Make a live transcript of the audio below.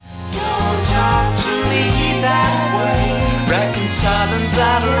Silence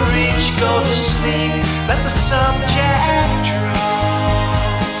out of reach, go to sleep. Let the subject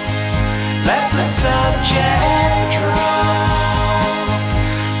drop. Let the subject drop.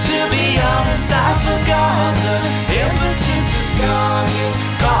 To be honest, I forgot the impetus is gone.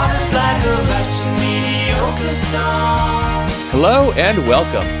 It's got like a less mediocre song. Hello and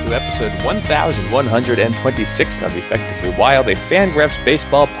welcome to episode 1126 of Effectively Wild, a Fangraphs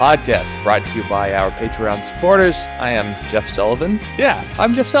baseball podcast brought to you by our Patreon supporters. I am Jeff Sullivan. Yeah,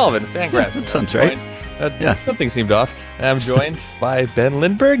 I'm Jeff Sullivan, Fangraphs. Yeah, that sounds right. Something seemed off. And I'm joined by Ben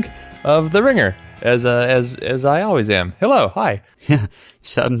Lindbergh of The Ringer, as I always am. Hello, hi. Yeah, you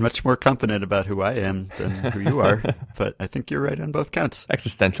sound much more confident about who I am than who you are, but I think you're right on both counts.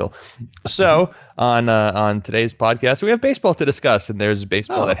 Existential. So, on today's podcast, we have baseball to discuss, and there's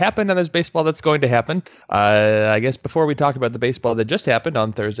baseball that happened, and there's baseball that's going to happen. I guess before we talk about the baseball that just happened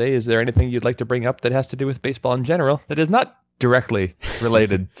on Thursday, is there anything you'd like to bring up that has to do with baseball in general that is not directly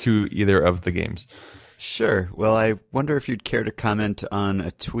related to either of the games? Sure. Well, I wonder if you'd care to comment on a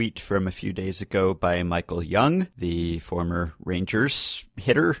tweet from a few days ago by Michael Young, the former Rangers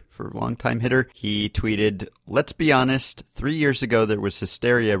hitter, longtime hitter. He tweeted, "Let's be honest, 3 years ago there was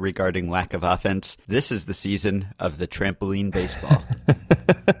hysteria regarding lack of offense. This is the season of the trampoline baseball."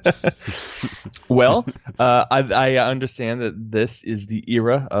 Well, I understand that this is the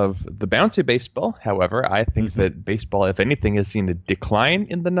era of the bouncy baseball. However, I think that baseball, if anything, has seen a decline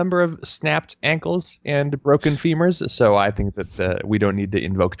in the number of snapped ankles and broken femurs. So I think that we don't need to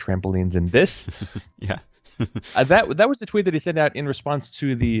invoke trampolines in this. Yeah. That was the tweet that he sent out in response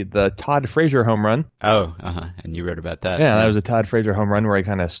to the Todd Frazier home run. Oh, and you wrote about that. Yeah, that was a Todd Frazier home run where he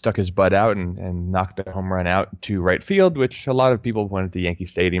kind of stuck his butt out and knocked a home run out to right field, which a lot of people wanted to Yankee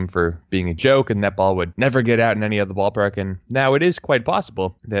Stadium for being a joke, and that ball would never get out in any other ballpark. And now it is quite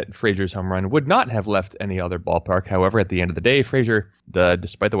possible that Frazier's home run would not have left any other ballpark. However, at the end of the day, Frazier,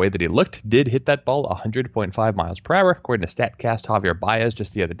 despite the way that he looked, did hit that ball 100.5 miles per hour. According to StatCast, Javier Baez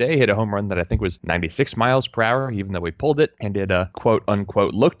just the other day hit a home run that I think was 96 miles per hour, even though we pulled it, and it quote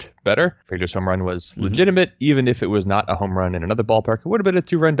unquote looked better. Frazier's home run was legitimate, even if it was not a home run in another ballpark. It would have been a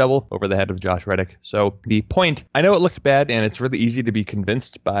 2-run double over the head of Josh Reddick. So the point, I know it looked bad, and it's really easy to be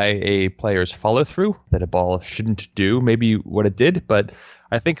convinced by a player's follow through that a ball shouldn't do maybe what it did, but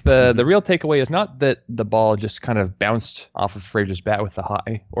I think the real takeaway is not that the ball just kind of bounced off of Frazier's bat with the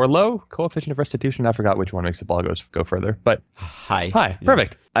high or low coefficient of restitution. I forgot which one makes the ball go further, but high. Yeah.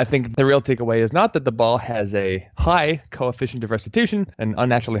 Perfect. I think the real takeaway is not that the ball has a high coefficient of restitution, an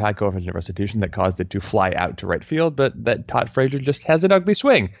unnaturally high coefficient of restitution that caused it to fly out to right field, but that Todd Frazier just has an ugly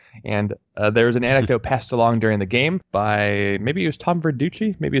swing. And there's an anecdote passed along during the game by, maybe it was Tom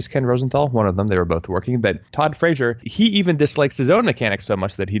Verducci, maybe it was Ken Rosenthal, one of them, they were both working, that Todd Frazier, he even dislikes his own mechanics so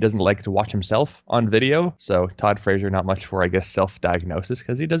much that he doesn't like to watch himself on video. So Todd Frazier, not much for, I guess, self-diagnosis,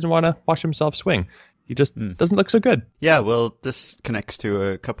 because he doesn't want to watch himself swing. He just doesn't look so good. Yeah, well, this connects to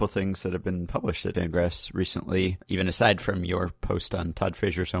a couple of things that have been published at Fangraphs recently, even aside from your post on Todd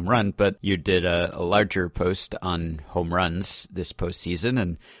Frazier's home run. But you did a larger post on home runs this postseason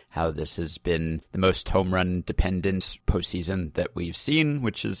and how this has been the most home run dependent postseason that we've seen,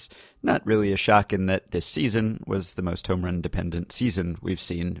 which is not really a shock in that this season was the most home run dependent season we've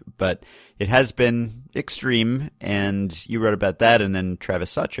seen, but it has been extreme, and you wrote about that, and then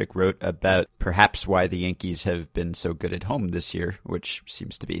Travis Sawchik wrote about perhaps why the Yankees have been so good at home this year, which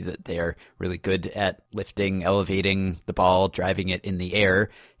seems to be that they are really good at lifting, elevating the ball, driving it in the air,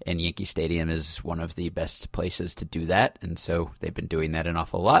 and Yankee Stadium is one of the best places to do that, and so they've been doing that an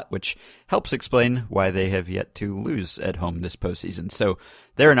awful lot, which helps explain why they have yet to lose at home this postseason. So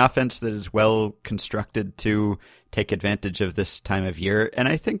they're an offense that is well constructed to take advantage of this time of year, and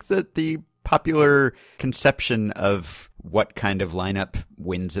I think that the popular conception of what kind of lineup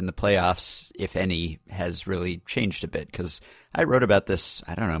wins in the playoffs, if any, has really changed a bit, because I wrote about this,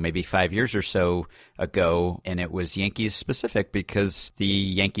 I don't know, maybe 5 years or so ago, and it was Yankees specific because the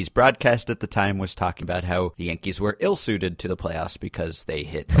Yankees broadcast at the time was talking about how the Yankees were ill-suited to the playoffs because they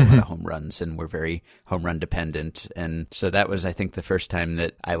hit a lot of home runs and were very home run dependent. And so that was, I think, the first time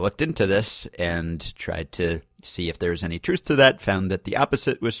that I looked into this and tried to see if there was any truth to that, found that the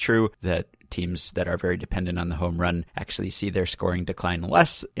opposite was true, that teams that are very dependent on the home run actually see their scoring decline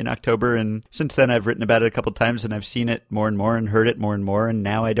less in October. And since then, I've written about it a couple times, and I've seen it more and more and heard it more and more. And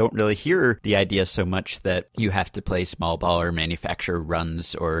now I don't really hear the idea so much that you have to play small ball or manufacture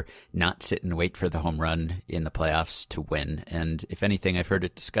runs or not sit and wait for the home run in the playoffs to win. And if anything, I've heard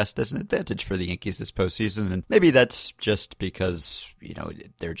it discussed as an advantage for the Yankees this postseason. And maybe that's just because, you know,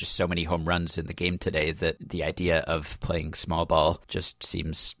 there are just so many home runs in the game today that the idea of playing small ball just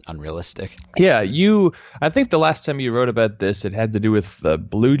seems unrealistic. Yeah, I think the last time you wrote about this, it had to do with the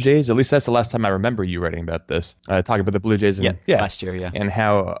Blue Jays. At least that's the last time I remember you writing about this. Talking about the Blue Jays. And, last year, yeah. And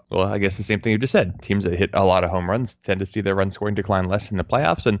how, well, I guess the same thing you just said. Teams that hit a lot of home runs tend to see their run scoring decline less in the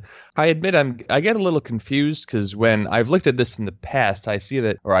playoffs. And I admit I get a little confused because when I've looked at this in the past, I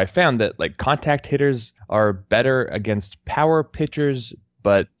found that like contact hitters are better against power pitchers,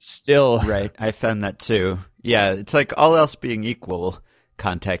 but still. Right, I found that too. Yeah, it's like all else being equal,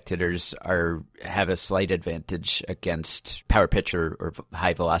 contact hitters have a slight advantage against power pitcher or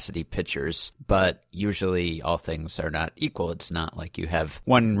high velocity pitchers, but usually all things are not equal. It's not like you have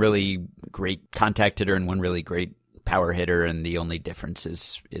one really great contact hitter and one really great power hitter, and the only difference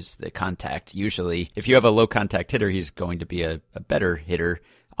is the contact. Usually, if you have a low contact hitter, he's going to be a better hitter.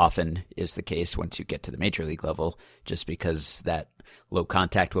 Often is the case once you get to the major league level, just because that low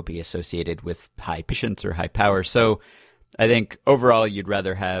contact will be associated with high patience or high power. So I think overall you'd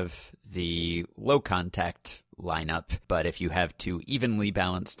rather have the low contact lineup, but if you have two evenly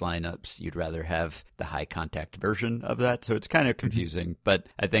balanced lineups, you'd rather have the high contact version of that. So it's kind of confusing, but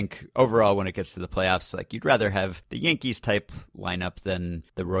I think overall when it gets to the playoffs, like you'd rather have the Yankees type lineup than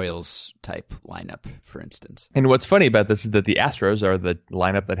the Royals type lineup, for instance. And what's funny about this is that the Astros are the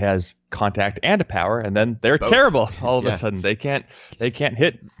lineup that has contact and power, and then they're Both. terrible all of a sudden. They can't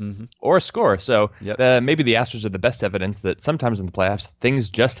hit or score. So maybe the Astros are the best evidence that sometimes in the playoffs things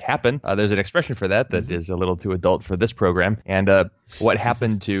just happen. There's an expression for that is a little too adult for this program. And what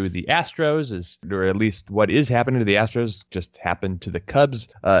happened to the Astros is, or at least what is happening to the Astros, just happened to the Cubs.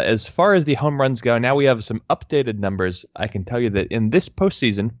 As far as the home runs go, now we have some updated numbers. I can tell you that in this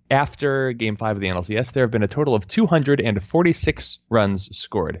postseason, after Game 5 of the NLCS, there have been a total of 246 runs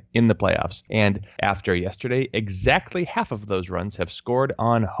scored in the playoffs. And after yesterday, exactly half of those runs have scored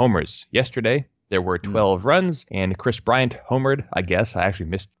on homers. Yesterday, there were 12 runs, and Chris Bryant homered, I guess. I actually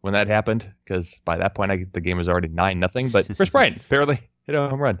missed when that happened, because by that point, the game was already 9-0. But Chris Bryant barely hit a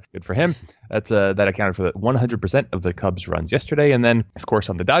home run. Good for him. That accounted for 100% of the Cubs' runs yesterday. And then, of course,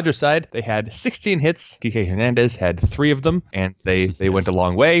 on the Dodgers side, they had 16 hits. Kike Hernandez had 3 of them, and they went a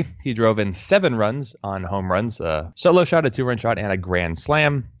long way. He drove in 7 runs on home runs, a solo shot, a 2-run shot, and a grand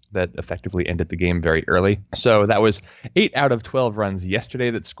slam that effectively ended the game very early. So that was 8 out of 12 runs yesterday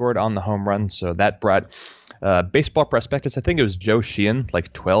that scored on the home run. So that brought Baseball Prospectus, I think it was Joe Sheehan,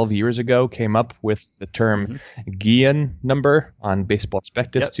 like 12 years ago, came up with the term Guillen number on Baseball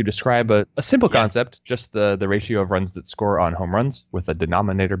Prospectus to describe a simple concept, just the ratio of runs that score on home runs, with the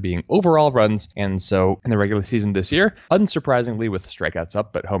denominator being overall runs. And so in the regular season this year, unsurprisingly with strikeouts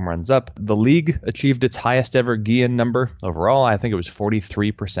up but home runs up, the league achieved its highest ever Guillen number overall. I think it was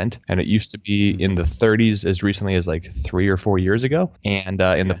 43%, and it used to be in the 30s as recently as like 3 or 4 years ago. And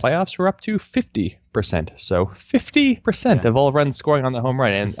in the playoffs, we're up to 50%. So 50% of all runs scoring on the home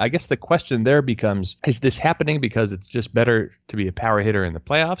run. And I guess the question there becomes, is this happening because it's just better to be a power hitter in the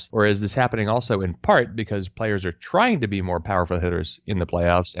playoffs? Or is this happening also in part because players are trying to be more powerful hitters in the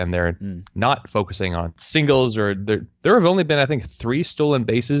playoffs and they're not focusing on singles? Or there have only been, I think, 3 stolen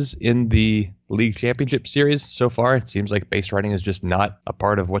bases in the league championship series so far. It seems like base running is just not a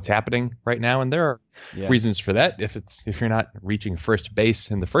part of what's happening right now. And there are reasons for that. If you're not reaching first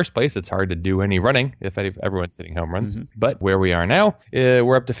base in the first place, it's hard to do any running if everyone's hitting home runs. But where we are now,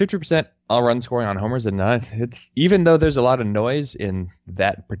 we're up to 50% all run scoring on homers, and it's, even though there's a lot of noise in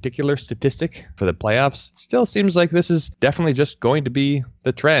that particular statistic for the playoffs, it still seems like this is definitely just going to be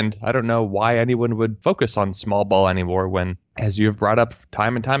the trend. I don't know why anyone would focus on small ball anymore when, as you have brought up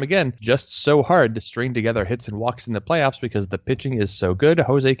time and time again, just so hard to string together hits and walks in the playoffs because the pitching is so good,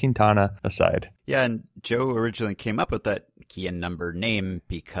 Jose Quintana aside. Yeah, and Joe originally came up with that Guillen number name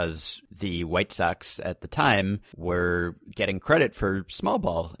because the White Sox at the time were getting credit for small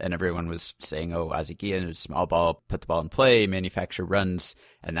ball, and everyone was saying, oh, Ozzie Guillen is small ball, put the ball in play, manufacture runs,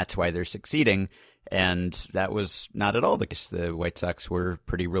 and that's why they're succeeding. And that was not at all the case. The White Sox were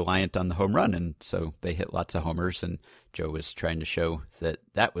pretty reliant on the home run, and so they hit lots of homers, and Joe was trying to show that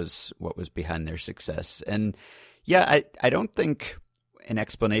that was what was behind their success. And yeah, I don't think an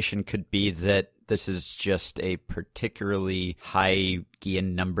explanation could be that this is just a particularly high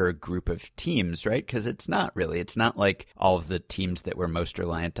Guillen number group of teams, right? Because it's not really. It's not like all of the teams that were most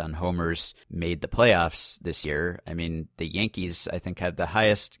reliant on homers made the playoffs this year. I mean, the Yankees, I think, had the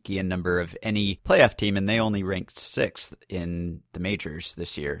highest Guillen number of any playoff team, and they only ranked 6th in the majors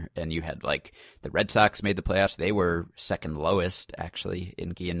this year. And you had, like, the Red Sox made the playoffs. They were second lowest, actually,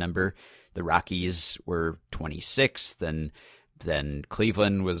 in Guillen number. The Rockies were 26th, and then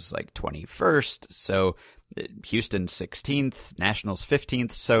Cleveland was like 21st. So Houston 16th, Nationals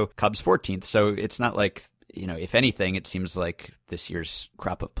 15th, so Cubs 14th. So it's not like if anything, it seems like this year's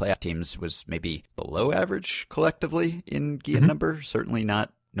crop of playoff teams was maybe below average collectively in Guillen number, certainly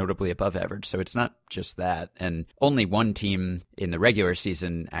not notably above average. So it's not just that. And only one team in the regular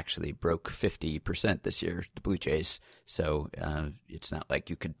season actually broke 50% this year, the Blue Jays. So it's not like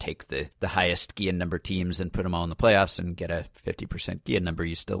you could take the highest Guillen number teams and put them all in the playoffs and get a 50% Guillen number.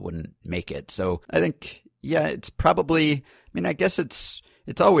 You still wouldn't make it. So I think, it's probably, I guess it's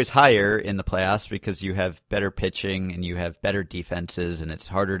always higher in the playoffs because you have better pitching and you have better defenses and it's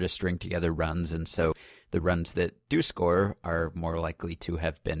harder to string together runs. And so the runs that do score are more likely to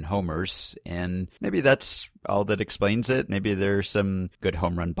have been homers. And maybe that's all that explains it. Maybe there's some good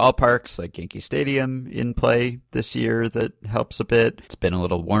home run ballparks like Yankee Stadium in play this year that helps a bit. It's been a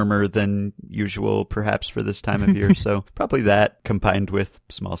little warmer than usual, perhaps, for this time of year. So probably that combined with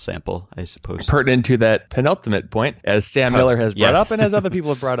small sample, I suppose. Pertinent to that penultimate point, as Sam Miller has brought up and as other people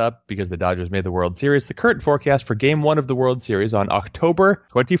have brought up, because the Dodgers made the World Series, the current forecast for Game 1 of the World Series on October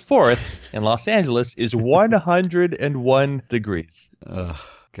 24th in Los Angeles is 101 degrees. Oh,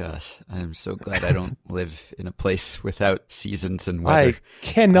 gosh. I'm so glad I don't live in a place without seasons and weather. I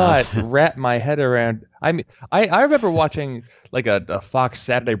cannot wrap my head around. I mean, I remember watching like a Fox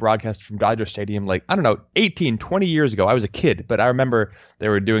Saturday broadcast from Dodger Stadium, 18, 20 years ago. I was a kid, but I remember they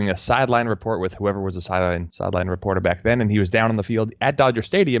were doing a sideline report with whoever was a sideline reporter back then, and he was down on the field at Dodger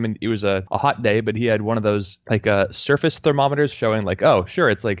Stadium, and it was a hot day, but he had one of those surface thermometers showing oh, sure,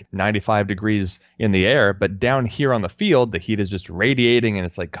 it's 95 degrees in the air, but down here on the field, the heat is just radiating, and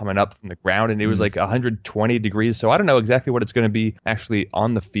it's coming up from the ground, and it was 120 degrees. So I don't know exactly what it's going to be actually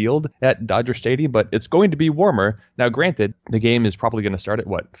on the field at Dodger Stadium, but it's going to be warmer. Now, granted, the game is probably going to start at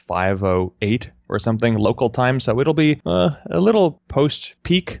 5:08 or something local time, so it'll be a little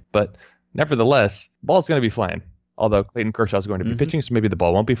post-peak, but nevertheless, ball's going to be flying. Although Clayton Kershaw's going to be pitching, so maybe the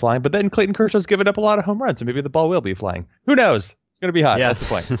ball won't be flying. But then Clayton Kershaw's given up a lot of home runs, so maybe the ball will be flying. Who knows? It's going to be hot. Yeah. That's the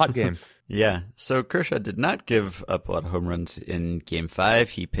point. Hot game. Yeah. So Kershaw did not give up a lot of home runs in Game 5.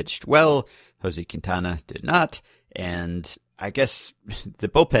 He pitched well. Jose Quintana did not. And I guess the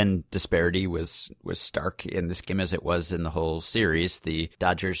bullpen disparity was stark in this game as it was in the whole series. The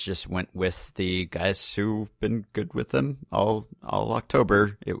Dodgers just went with the guys who've been good with them all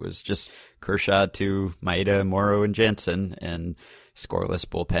October. It was just Kershaw to Maeda, Morrow, and Jansen, and scoreless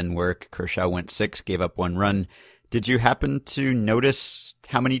bullpen work. Kershaw went 6, gave up 1 run. Did you happen to notice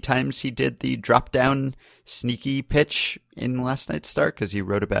how many times he did the drop-down sneaky pitch in last night's start? Because you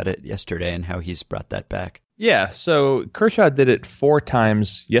wrote about it yesterday and how he's brought that back. Yeah, so Kershaw did it 4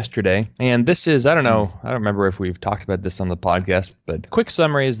 times yesterday, and this is, I don't remember if we've talked about this on the podcast, but quick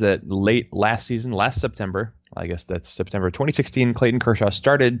summary is that late last season, last September, I guess that's September 2016, Clayton Kershaw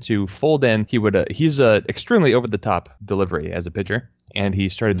started to fold in. He's a extremely over-the-top delivery as a pitcher, and he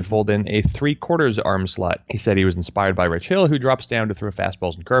started to fold in a 3/4 arm slot. He said he was inspired by Rich Hill, who drops down to throw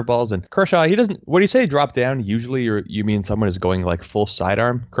fastballs and curveballs. And Kershaw, when you say drop down, usually you mean someone is going full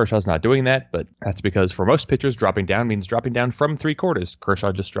sidearm. Kershaw's not doing that, but that's because for most pitchers, dropping down means dropping down from 3/4.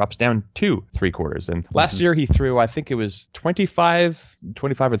 Kershaw just drops down to 3/4. And last year he threw, I think it was 25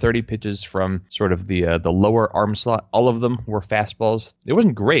 or 30 pitches from sort of the lower arm slot. All of them were fastballs. It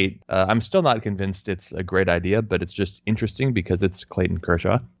wasn't great. I'm still not convinced it's a great idea, but it's just interesting because it's Clayton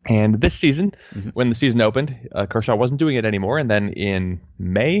Kershaw. And this season, when the season opened, Kershaw wasn't doing it anymore. And then in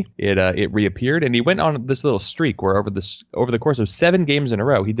May, it reappeared, and he went on this little streak where over the course of 7 games in a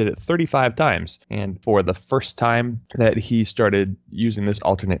row, he did it 35 times. And for the first time that he started using this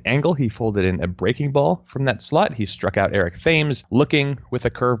alternate angle, he folded in a breaking ball from that slot. He struck out Eric Thames looking with a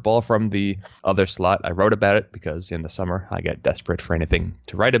curveball from the other slot. I wrote about it because in the summer I get desperate for anything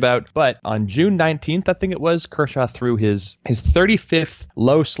to write about. But on June 19th, I think it was, Kershaw threw his 35th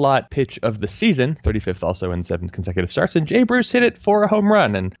low slot pitch of the season, 35th also in 7 consecutive starts, and Jay Bruce hit it for a home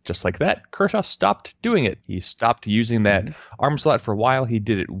run. And just like that, Kershaw stopped doing it. He stopped using that arm slot for a while. He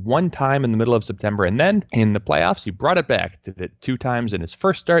did it 1 time in the middle of September, and then in the playoffs, he brought it back. Did it 2 times in his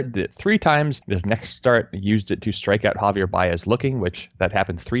first start, did it 3 times in his next start, used it to strike out Javier Baez looking, which that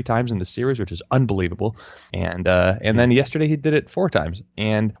happened 3 times in the series, which is unbelievable. And then yesterday he did it 4 times.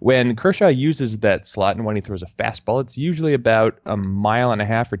 And when Kershaw uses that slot and when he throws a fastball, it's usually about 1.5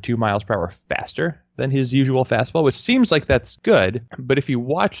 miles or 2 miles per hour faster than his usual fastball, which seems like that's good. But if you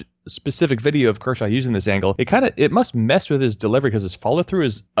watch a specific video of Kershaw using this angle, it must mess with his delivery because his follow through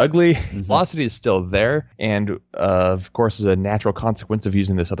is ugly. Velocity is still there, and of course, as a natural consequence of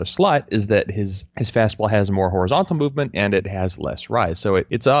using this other slot, is that his fastball has more horizontal movement and it has less rise. So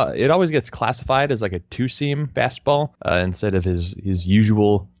it always gets classified as like a 2-seam fastball instead of his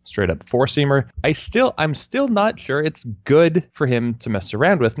usual straight up four-seamer. I'm still not sure it's good for him to mess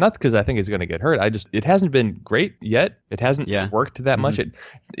around with. Not because I think he's going to get hurt. It hasn't been great yet. It hasn't worked that much.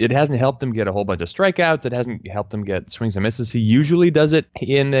 It hasn't helped him get a whole bunch of strikeouts. It hasn't helped him get swings and misses. He usually does it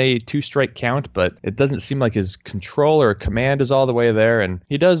in a 2-strike count, but it doesn't seem like his control or command is all the way there. And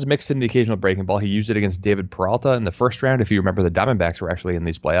he does mix in the occasional breaking ball. He used it against David Peralta in the first round. If you remember, the Diamondbacks were actually in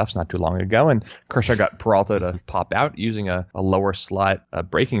these playoffs not too long ago, and Kershaw got Peralta to pop out using a lower slot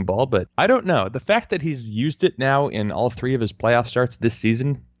breaking ball. But I don't know. The fact that he's used it now in all 3 of his playoff starts this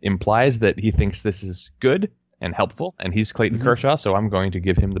season implies that he thinks this is good and helpful, and he's Clayton Kershaw, so I'm going to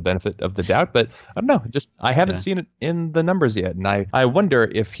give him the benefit of the doubt. But I don't know, I haven't seen it in the numbers yet, and I wonder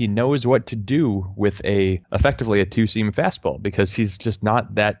if he knows what to do with effectively a 2-seam fastball, because he's just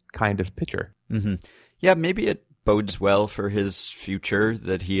not that kind of pitcher. Yeah, maybe it bodes well for his future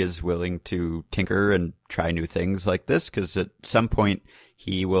that he is willing to tinker and try new things like this, because at some point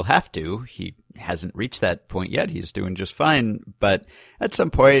he will have to. He hasn't reached that point yet. He's doing just fine. But at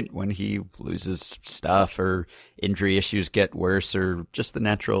some point when he loses stuff or injury issues get worse or just the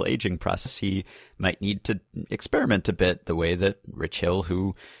natural aging process, he might need to experiment a bit the way that Rich Hill,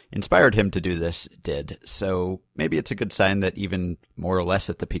 who inspired him to do this, did. So maybe it's a good sign that even more or less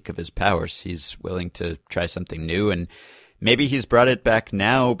at the peak of his powers, he's willing to try something new. And maybe he's brought it back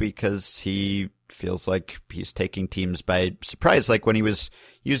now because he feels like he's taking teams by surprise, like when he was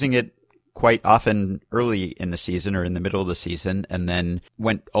using it quite often early in the season or in the middle of the season, and then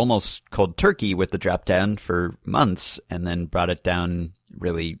went almost cold turkey with the drop down for months, and then brought it down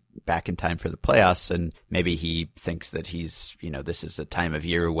really back in time for the playoffs. And maybe he thinks that this is a time of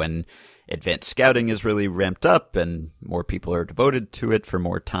year when advanced scouting is really ramped up and more people are devoted to it for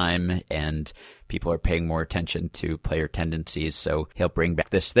more time, and people are paying more attention to player tendencies. So he'll bring back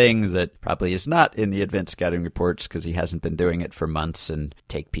this thing that probably is not in the advanced scouting reports because he hasn't been doing it for months and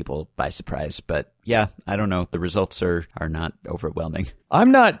take people by surprise. But yeah, I don't know. The results are not overwhelming.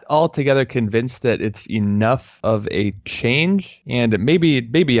 I'm not altogether convinced that it's enough of a change, and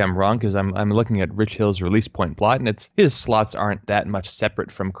maybe I'm wrong because I'm looking at Rich Hill's release point plot, and his slots aren't that much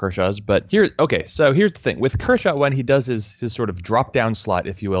separate from Kershaw's. But here's the thing with Kershaw: when he does his sort of drop down slot,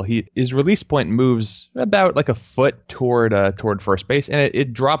 if you will, his release point moves about like a foot toward first base, and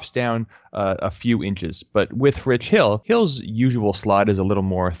it drops down a few inches. But with Rich Hill's usual slot is a little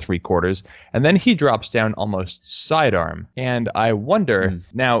more 3/4, and then he drops down almost sidearm. And I wonder,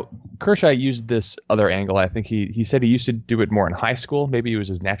 now Kershaw used this other angle. I think he said he used to do it more in high school. Maybe it was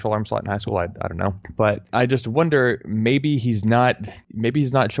his natural arm slot in high school. I don't know. But I just wonder, maybe he's not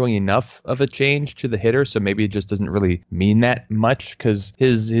showing enough of a change to the hitter, so maybe it just doesn't really mean that much, because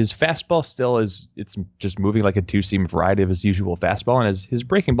his fastball still it's just moving like a 2-seam variety of his usual fastball, and his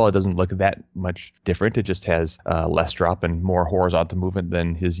breaking ball doesn't look that much different. It just has less drop and more horizontal movement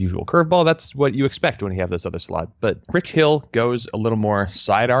than his usual curveball. That's what you expect when you have this other slot. But Rich Hill goes a little more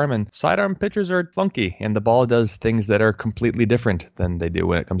sidearm, and sidearm pitchers are funky, and the ball does things that are completely different than they do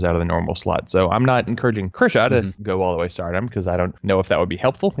when it comes out of the normal slot. So I'm not encouraging Kershaw to go all the way sidearm, because I don't know if that would be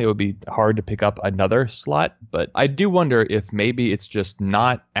helpful. It would be hard to pick up another slot, but I do wonder if maybe it's just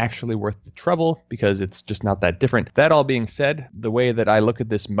not actually worth the trouble because it's just not that different. That all being said, the way that I look at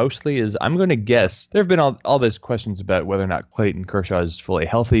this mostly is I'm going to guess there have been all these questions about whether or not Clayton Kershaw is fully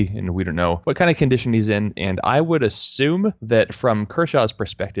healthy, and we don't know what kind of condition he's in. And I would assume that from Kershaw's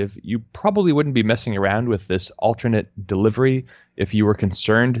perspective, you probably wouldn't be messing around with this alternate delivery if you were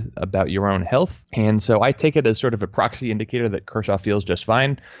concerned about your own health. And so I take it as sort of a proxy indicator that Kershaw feels just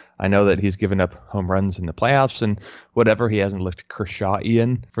fine. I know that he's given up home runs in the playoffs and whatever. He hasn't looked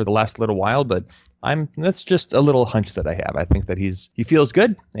Kershawian for the last little while, but that's just a little hunch that I have. I think that he feels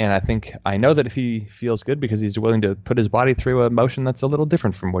good, and I know that if he feels good because he's willing to put his body through a motion that's a little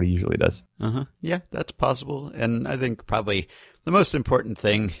different from what he usually does. Yeah, that's possible. And I think probably the most important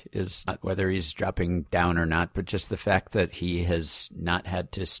thing is not whether he's dropping down or not, but just the fact that he has not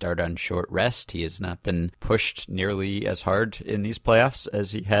had to start on short rest. He has not been pushed nearly as hard in these playoffs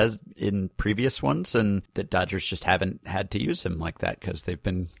as he has in previous ones, and the Dodgers just haven't had to use him like that because they've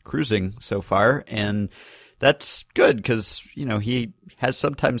been cruising so far. And that's good because, he has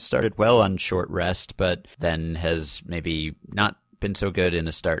sometimes started well on short rest, but then has maybe not been so good in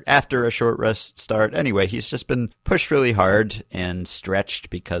a start after a short rest start. Anyway, he's just been pushed really hard and stretched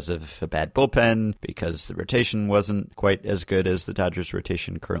because of a bad bullpen, because the rotation wasn't quite as good as the Dodgers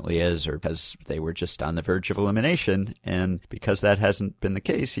rotation currently is, or because they were just on the verge of elimination. And because that hasn't been the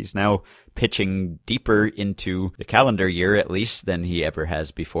case, he's now pitching deeper into the calendar year, at least, than he ever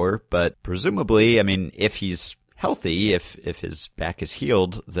has before. But presumably, if he's healthy, if his back is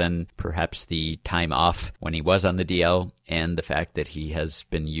healed, then perhaps the time off when he was on the DL and the fact that he has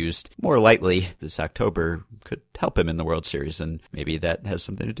been used more lightly this October could help him in the World Series. And maybe that has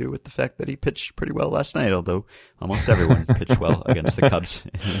something to do with the fact that he pitched pretty well last night, although almost everyone pitched well against the Cubs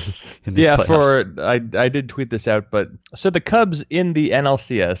in these playoffs. I did tweet this out, but so the Cubs in the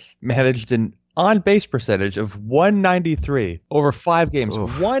NLCS managed an on-base percentage of 193 over 5 games.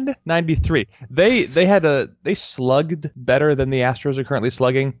 Oof. 193. They slugged better than the Astros are currently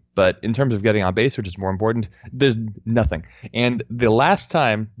slugging, but in terms of getting on base, which is more important, there's nothing. And the last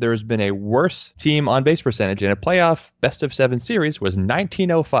time there's been a worse team on base percentage in a playoff best of 7 series was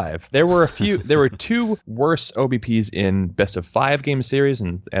 1905. There were 2 worse OBPs in best of 5 game series,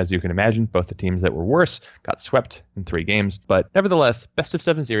 and as you can imagine, both the teams that were worse got swept in 3 games. But nevertheless, best of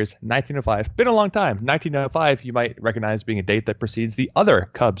 7 series, 1905. Been a long time. 1905 you might recognize being a date that precedes the other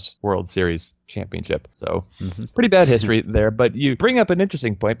Cubs World Series championship. So pretty bad history there. But you bring up an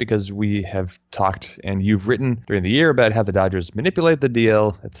interesting point, because we have talked and you've written during the year about how the Dodgers manipulate the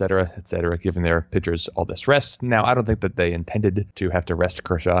deal, et cetera, giving their pitchers all this rest. Now, I don't think that they intended to have to rest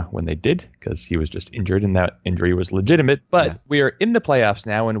Kershaw when they did, because he was just injured and that injury was legitimate. But we are in the playoffs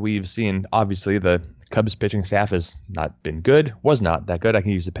now, and we've seen, obviously, the Cubs pitching staff has not been good, was not that good. I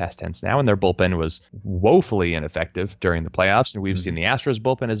can use the past tense now. And their bullpen was woefully ineffective during the playoffs. And we've seen the Astros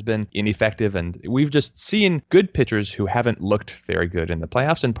bullpen has been ineffective. And we've just seen good pitchers who haven't looked very good in the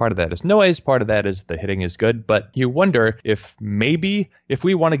playoffs. And part of that is noise. Part of that is the hitting is good. But you wonder if maybe if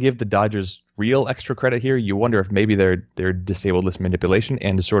we want to give the Dodgers real extra credit here, you wonder if maybe their disabled list manipulation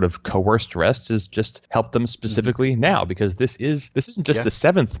and sort of coerced rests has just helped them specifically now, because this isn't just the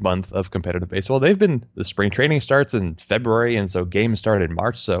 7th month of competitive baseball. The spring training starts in February, and so games start in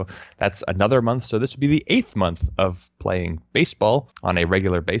March, so that's another month. So this would be the 8th month of playing baseball on a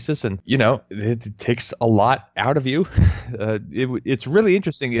regular basis, and it takes a lot out of you. It's really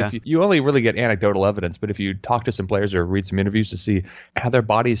interesting if you only really get anecdotal evidence, but if you talk to some players or read some interviews to see how their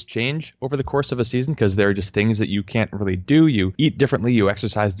bodies change over the course of a season, because there are just things that you can't really do. You eat differently, you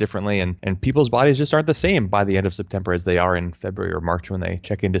exercise differently, and people's bodies just aren't the same by the end of September as they are in February or March when they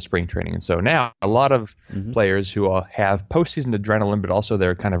check into spring training. And so now a lot of players who have postseason adrenaline, but also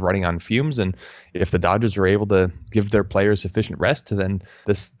they're kind of running on fumes. And if the Dodgers are able to give their players sufficient rest, then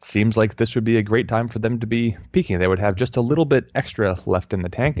this seems like this would be a great time for them to be peaking. They would have just a little bit extra left in the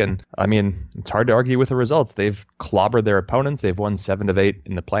tank. And I mean, it's hard to argue with the results. They've clobbered their opponents. They've won 7 of 8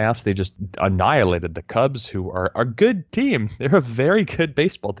 in the playoffs. They just annihilated the Cubs, who are a good team. They're a very good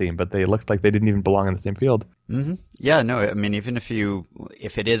baseball team, but they looked like they didn't even belong on the same field. Yeah, no, I mean, even if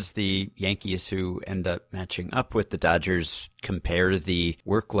it is the Yankees who end up matching up with the Dodgers, compare the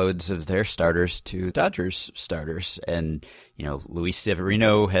workloads of their starters to Dodgers starters. And, Luis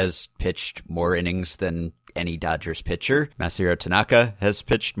Severino has pitched more innings than any Dodgers pitcher. Masahiro Tanaka has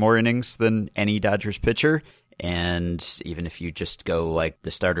pitched more innings than any Dodgers pitcher. And even if you just go like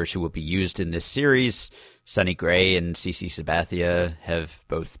the starters who will be used in this series, Sonny Gray and CC Sabathia have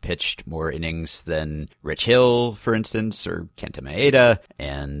both pitched more innings than Rich Hill, for instance, or Kenta Maeda.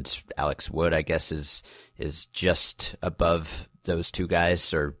 And Alex Wood, I guess, is just above those 2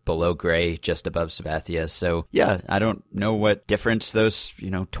 guys, or below Gray, just above Sabathia. So yeah, I don't know what difference those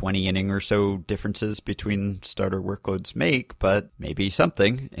 20 inning or so differences between starter workloads make, but maybe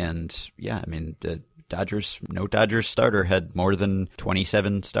something. And yeah, I mean, no Dodgers starter had more than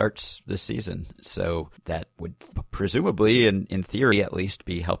 27 starts this season. So that would presumably, in theory at least,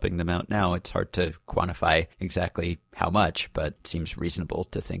 be helping them out now. It's hard to quantify exactly how much, but it seems reasonable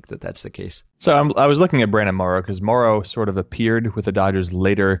to think that that's the case. So I was looking at Brandon Morrow, because Morrow sort of appeared with the Dodgers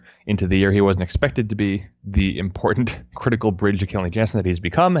later into the year. He wasn't expected to be the important critical bridge to Kenley Jansen that he's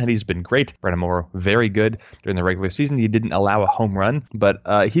become, and he's been great. Brandon Morrow, very good during the regular season. He didn't allow a home run, but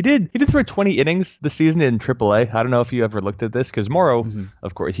he did throw 20 innings this season in AAA. I don't know if you ever looked at this, because Morrow,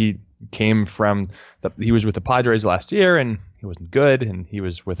 of course, he was with the Padres last year, and he wasn't good, and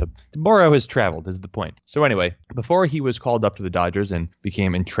Morrow has traveled, is the point. So anyway, before he was called up to the Dodgers and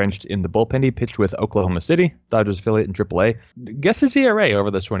became entrenched in the bullpen, he pitched with Oklahoma City, Dodgers affiliate in AAA. Guess his ERA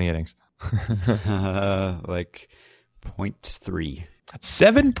over those 20 innings. Like 0.3.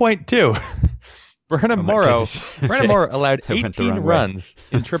 7.2. Brandon Morrow allowed 18 runs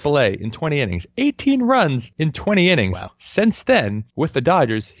in AAA in 20 innings. 18 runs in 20 innings. Wow. Since then, with the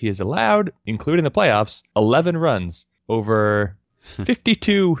Dodgers, he has allowed, including the playoffs, 11 runs over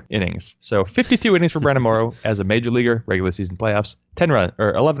 52 innings. So 52 innings for Brandon Morrow as a major leaguer, regular season playoffs,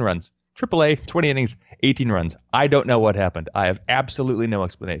 11 runs. AAA, 20 innings, 18 runs. I don't know what happened. I have absolutely no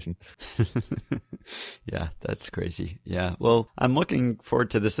explanation. Yeah, that's crazy. Yeah, well, I'm looking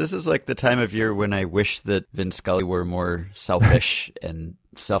forward to this. This is like the time of year when I wish that Vin Scully were more selfish and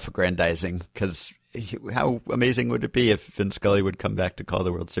self-aggrandizing, because how amazing would it be if Vin Scully would come back to call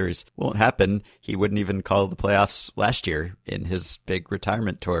the World Series? Won't happen. He wouldn't even call the playoffs last year in his big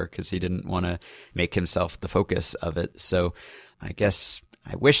retirement tour because he didn't want to make himself the focus of it. So I guess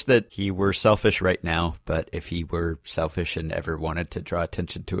I wish that he were selfish right now, but if he were selfish and ever wanted to draw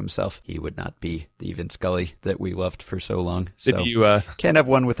attention to himself, he would not be the Vin Scully that we loved for so long. So Did you, can't have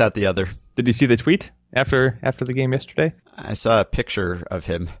one without the other. Did you see the tweet after the game yesterday? I saw a picture of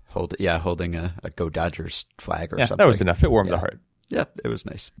him holding a Go Dodgers flag or something. That was enough. It warmed the heart. Yeah, it was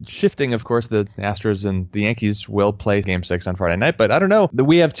nice. Shifting, of course, the Astros and the Yankees will play Game 6 on Friday night, but I don't know.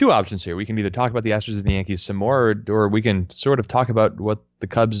 We have two options here. We can either talk about the Astros and the Yankees some more, or we can sort of talk about what the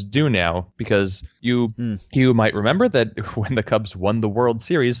Cubs do now, because you might remember that when the Cubs won the World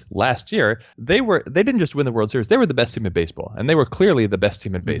Series last year, they didn't just win the World Series, they were the best team in baseball, and they were clearly the best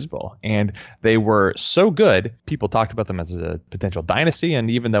team in baseball, and they were so good, people talked about them as a potential dynasty,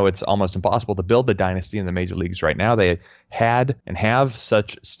 and even though it's almost impossible to build a dynasty in the major leagues right now, they had and have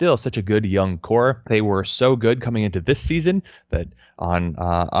such a good young core. They were so good coming into this season that on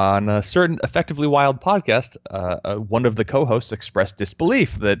a certain Effectively Wild podcast, one of the co-hosts expressed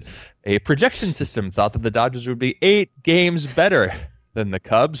disbelief that a projection system thought that the Dodgers would be 8 games better than the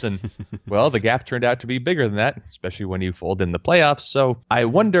Cubs, and well, the gap turned out to be bigger than that, especially when you fold in the playoffs. So I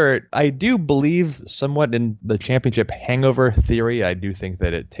wonder, I do believe somewhat in the championship hangover theory. I do think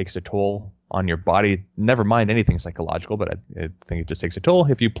that it takes a toll on your body, never mind anything psychological, but I think it just takes a toll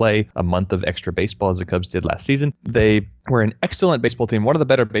if you play a month of extra baseball as the Cubs did last season. They were an excellent baseball team, one of the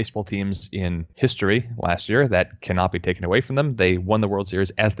better baseball teams in history last year. That cannot be taken away from them. They won the World Series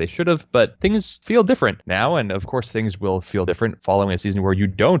as they should have, but things feel different now, and of course things will feel different following a season where you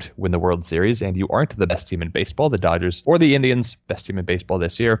don't win the World Series and you aren't the best team in baseball, the Dodgers or the Indians, best team in baseball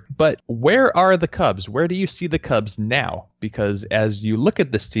this year. But where are the Cubs? Where do you see the Cubs now? Because as you look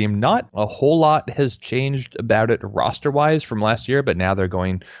at this team, not a whole lot has changed about it roster-wise from last year, but now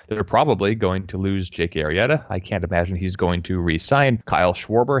they're probably going to lose Jake Arrieta. I can't imagine he's going to re-sign. Kyle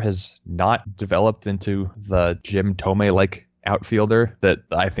Schwarber has not developed into the Jim Thome-like outfielder that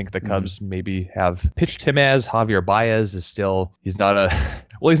I think the Cubs maybe have pitched him as. Javier Baez is still, he's not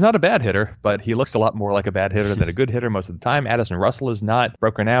a bad hitter, but he looks a lot more like a bad hitter than a good hitter most of the time. Addison Russell is not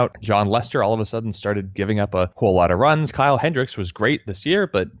broken out. John Lester all of a sudden started giving up a whole lot of runs. Kyle Hendricks was great this year,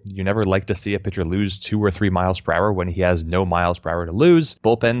 but you never like to see a pitcher lose 2 or 3 miles per hour when he has no miles per hour to lose.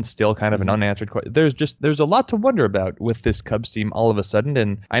 Bullpen still kind of an unanswered question. There's a lot to wonder about with this Cubs team all of a sudden,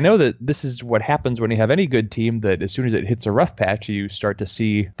 and I know that this is what happens when you have any good team, that as soon as it hits a rough patch, you start to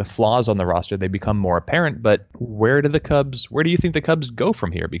see the flaws on the roster. They become more apparent, but where do you think the Cubs go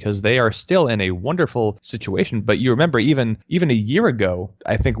from here? Because they are still in a wonderful situation. But you remember even a year ago,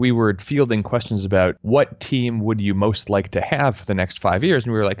 I think we were fielding questions about what team would you most like to have for the next 5 years,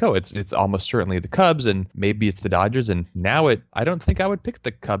 and we were like, oh, it's almost certainly the Cubs, and maybe it's the Dodgers. And now I don't think I would pick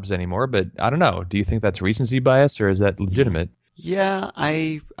the Cubs anymore, but I don't know. Do you think that's recency bias, or is that legitimate? Yeah,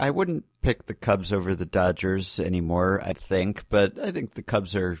 I wouldn't pick the Cubs over the Dodgers anymore, I think, but I think the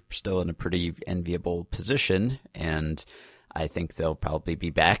Cubs are still in a pretty enviable position, and I think they'll probably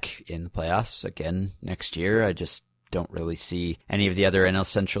be back in the playoffs again next year. I just don't really see any of the other NL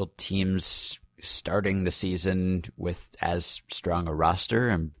Central teams starting the season with as strong a roster,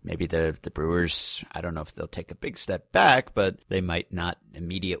 and maybe the Brewers, I don't know if they'll take a big step back, but they might not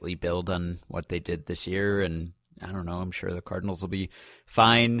immediately build on what they did this year, and I don't know, I'm sure the Cardinals will be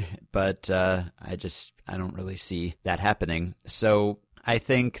fine, but I don't really see that happening. So I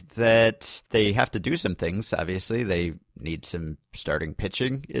think that they have to do some things. Obviously, they need some starting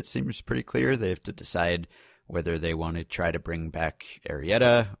pitching. It seems pretty clear. They have to decide whether they want to try to bring back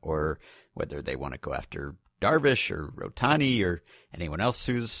Arrieta or whether they want to go after Darvish or Rotani or anyone else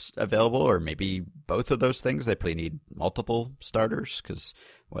who's available, or maybe both of those things. They probably need multiple starters because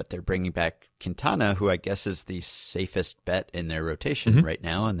they're bringing back Quintana, who I guess is the safest bet in their rotation right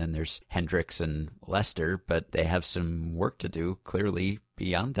now. And then there's Hendricks and Lester, but they have some work to do clearly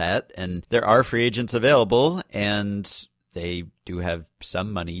beyond that. And there are free agents available, and they do have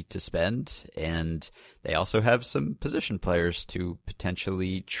some money to spend, and they also have some position players to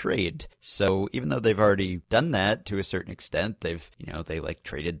potentially trade. So even though they've already done that to a certain extent, they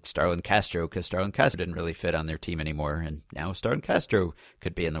traded Starlin Castro because Starlin Castro didn't really fit on their team anymore, and now Starlin Castro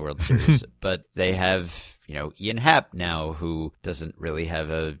could be in the World Series. But they have, Ian Happ now, who doesn't really have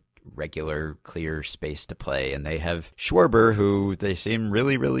a regular, clear space to play. And they have Schwarber, who they seem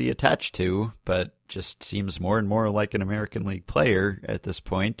really, really attached to, but just seems more and more like an American League player at this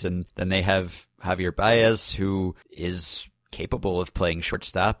point. And then they have Javier Baez, who is capable of playing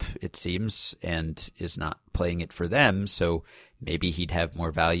shortstop, it seems, and is not playing it for them. So maybe he'd have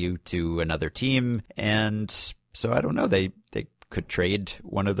more value to another team. And so I don't know. They could trade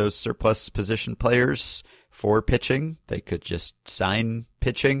one of those surplus position players for pitching. They could just sign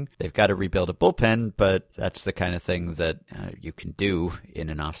pitching. They've got to rebuild a bullpen, but that's the kind of thing that you can do in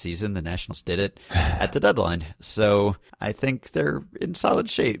an offseason. The Nationals did it at the deadline. So I think they're in solid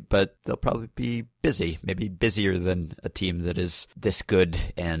shape, but they'll probably be busy, maybe busier than a team that is this good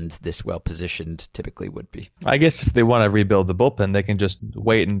and this well-positioned typically would be. I guess if they want to rebuild the bullpen, they can just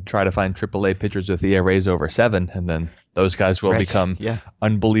wait and try to find AAA pitchers with ERAs over 7, and then those guys will become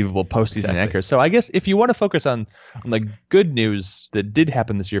unbelievable postseason anchors. So I guess if you want to focus on the good news that did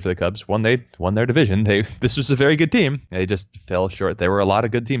happen this year for the Cubs, one, they won their division. This was a very good team. They just fell short. There were a lot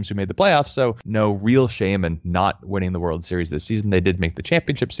of good teams who made the playoffs, so no real shame in not winning the World Series this season. They did make the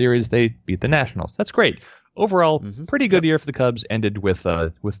championship series. They beat the Nationals. That's great. Overall, pretty good year for the Cubs. Ended with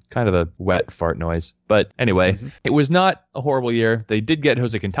kind of a wet fart noise. But anyway, it was not a horrible year. They did get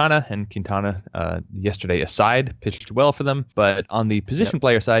Jose Quintana, and Quintana, yesterday aside, pitched well for them. But on the position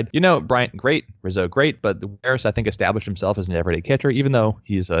player side, Bryant, great. Rizzo, great. But Harris, I think, established himself as an everyday catcher, even though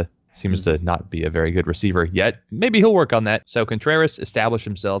he's seems to not be a very good receiver yet. Maybe he'll work on that. So Contreras established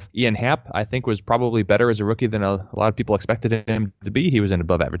himself. Ian Happ, I think, was probably better as a rookie than a lot of people expected him to be. He was an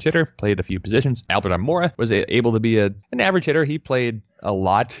above-average hitter, played a few positions. Albert Almora was able to be an average hitter. He played a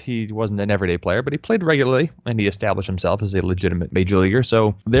lot. He wasn't an everyday player, but he played regularly, and he established himself as a legitimate major leaguer.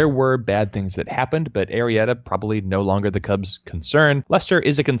 So there were bad things that happened, but Arrieta probably no longer the Cubs' concern. Lester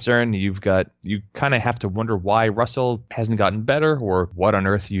is a concern. You kind of have to wonder why Russell hasn't gotten better, or what on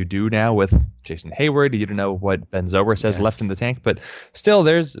earth you do now with Jason Hayward. You don't know what Ben Zobrist has left in the tank, but still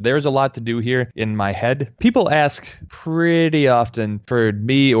there's a lot to do here in my head. People ask pretty often for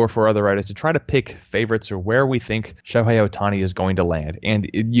me or for other writers to try to pick favorites or where we think Shohei Ohtani is going to land. And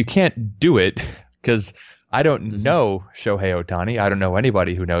you can't do it because I don't know Shohei Ohtani. I don't know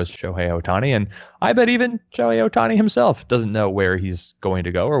anybody who knows Shohei Ohtani. And I bet even Shohei Ohtani himself doesn't know where he's going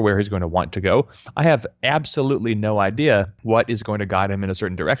to go or where he's going to want to go. I have absolutely no idea what is going to guide him in a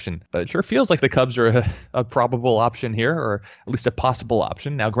certain direction. But it sure feels like the Cubs are a probable option here, or at least a possible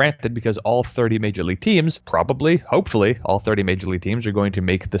option. Now, granted, because all 30 major league teams, probably, hopefully, all 30 major league teams are going to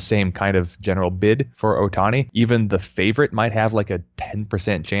make the same kind of general bid for Ohtani. Even the favorite might have like a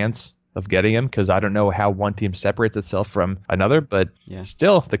 10% chance of getting him, because I don't know how one team separates itself from another, but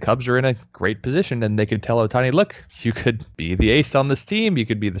still, the Cubs are in a great position, and they could tell Ohtani, look, you could be the ace on this team, you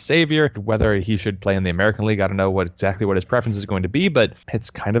could be the savior. Whether he should play in the American League, I don't know exactly what his preference is going to be, but it's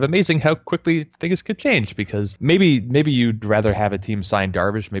kind of amazing how quickly things could change, because maybe you'd rather have a team sign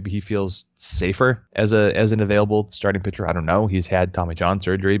Darvish. Maybe he feels safer as an available starting pitcher. I don't know. He's had Tommy John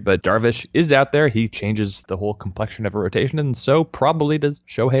surgery, but Darvish is out there. He changes the whole complexion of a rotation, and so probably does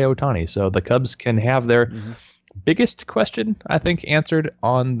Shohei Ohtani. So the Cubs can have their biggest question, I think, answered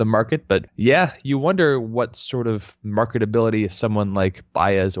on the market. But yeah, you wonder what sort of marketability someone like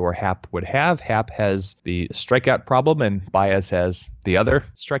Baez or Happ would have. Happ has the strikeout problem, and Baez has the other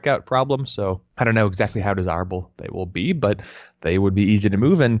strikeout problem. So I don't know exactly how desirable they will be, but they would be easy to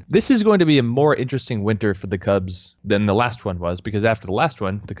move. And this is going to be a more interesting winter for the Cubs than the last one was, because after the last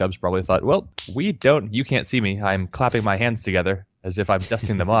one, the Cubs probably thought, well, you can't see me. I'm clapping my hands together as if I'm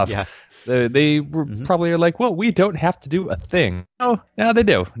dusting them off. They were probably like, well, we don't have to do a thing. Oh, now they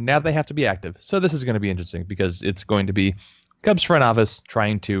do. Now they have to be active. So this is going to be interesting, because it's going to be Cubs front office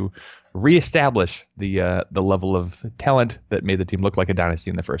trying to reestablish the level of talent that made the team look like a dynasty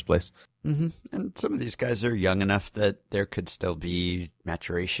in the first place. And some of these guys are young enough that there could still be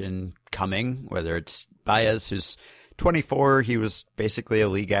maturation coming, whether it's Baez, who's 24. He was basically a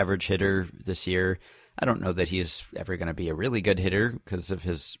league average hitter this year. I don't know that he's ever going to be a really good hitter because of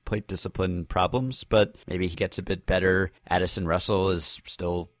his plate discipline problems, but maybe he gets a bit better. Addison Russell is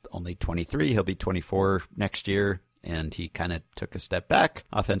still only 23. He'll be 24 next year. And he kind of took a step back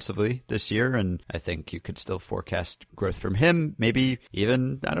offensively this year, and I think you could still forecast growth from him. Maybe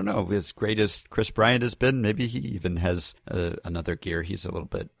even, I don't know, as great as Chris Bryant has been, maybe he even has another gear. He's a little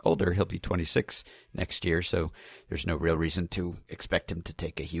bit older. He'll be 26 next year, so there's no real reason to expect him to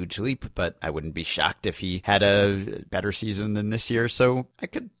take a huge leap, but I wouldn't be shocked if he had a better season than this year. So I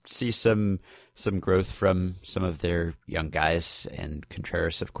could see some growth from some of their young guys, and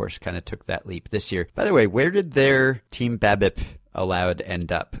Contreras, of course, kind of took that leap this year. By the way, where did their team BABIP allowed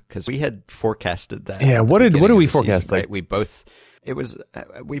end up? Because we had forecasted that. Yeah, what do we forecast? Season, right? We both It was,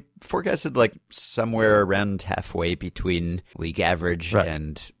 we forecasted like somewhere around halfway between league average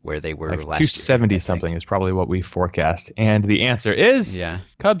and where they were like last year. 270 something is probably what we forecast. And the answer is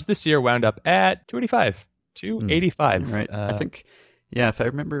Cubs this year wound up at 285. 285. Right. I think, if I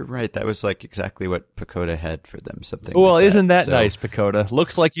remember right, that was like exactly what Pacoda had for them. Something. Well, like isn't that nice, Pacoda?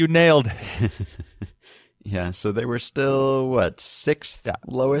 Looks like you nailed. Yeah, so they were still, sixth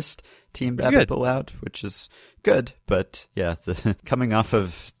lowest team BABIP allowed, which is good. But coming off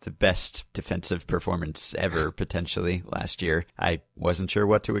of the best defensive performance ever, potentially, last year, I wasn't sure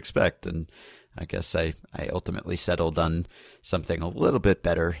what to expect. And I guess I ultimately settled on something a little bit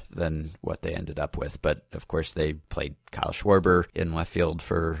better than what they ended up with. But, of course, they played Kyle Schwarber in left field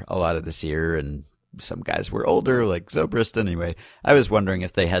for a lot of this year, and some guys were older, like Zobrist. Anyway, I was wondering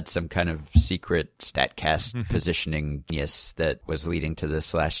if they had some kind of secret StatCast positioning genius that was leading to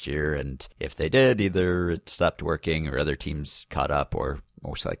this last year. And if they did, either it stopped working or other teams caught up, or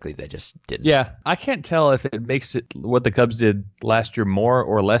most likely they just didn't. Yeah, I can't tell if it makes it what the Cubs did last year more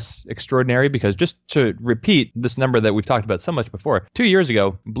or less extraordinary, because just to repeat this number that we've talked about so much before, 2 years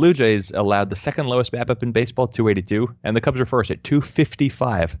ago, Blue Jays allowed the second lowest BABIP in baseball, 282, and the Cubs were first at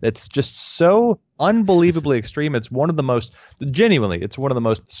 255. That's just so unbelievably extreme. It's one of the most, genuinely, it's one of the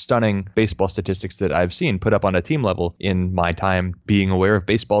most stunning baseball statistics that I've seen put up on a team level in my time being aware of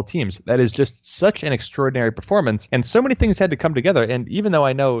baseball teams. That is just such an extraordinary performance, and so many things had to come together. And even though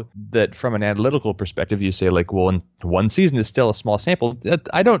I know that from an analytical perspective, you say like, well, in one season is still a small sample.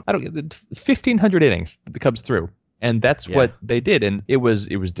 I don't 1,500 innings the Cubs threw. And that's what they did. And it was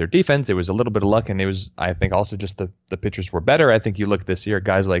their defense. It was a little bit of luck. And it was, I think, also just the pitchers were better. I think you look this year,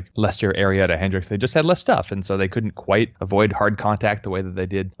 guys like Lester, Arrieta, Hendricks, they just had less stuff. And so they couldn't quite avoid hard contact the way that they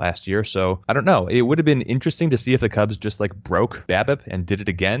did last year. So I don't know. It would have been interesting to see if the Cubs just like broke BABIP and did it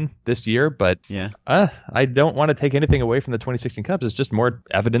again this year. But I don't want to take anything away from the 2016 Cubs. It's just more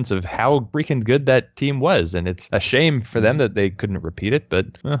evidence of how freaking good that team was. And it's a shame for them that they couldn't repeat it.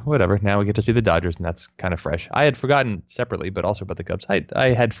 But whatever. Now we get to see the Dodgers, and that's kind of fresh. I had forgotten separately, but also about the Cubs. I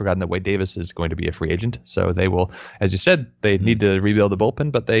had forgotten that Wade Davis is going to be a free agent. So they will, as you said, they need to rebuild the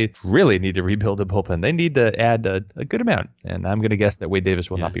bullpen, but they really need to rebuild the bullpen. They need to add a good amount. And I'm going to guess that Wade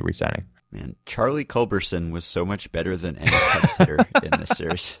Davis will not be re-signing. Man, Charlie Culberson was so much better than any Cubs hitter in this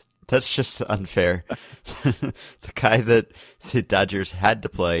series. That's just unfair. The guy that the Dodgers had to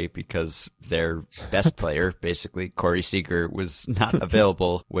play because their best player, basically Corey Seager, was not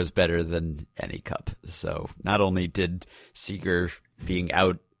available, was better than any Cub. So not only did Seager being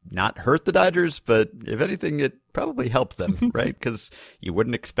out not hurt the Dodgers, but if anything, it probably helped them, right? Because you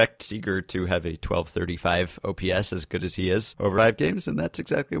wouldn't expect Seager to have a 1235 OPS as good as he is over 5 games, and that's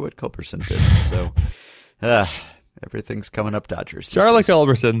exactly what Culberson did. So, everything's coming up Dodgers. Charlie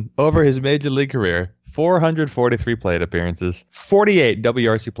Culberson, over his major league career, 443 plate appearances, 48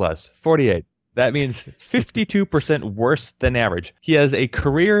 WRC plus, 48. That means 52% worse than average. He has a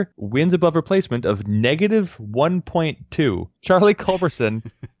career wins above replacement of negative 1.2. Charlie Culberson,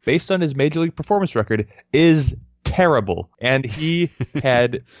 based on his major league performance record, is terrible. And he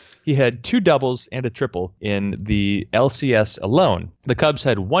had 2 doubles and a triple in the LCS alone. The Cubs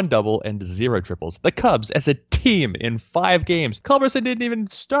had 1 double and 0 triples. The Cubs, as a team, in 5 games. Culberson didn't even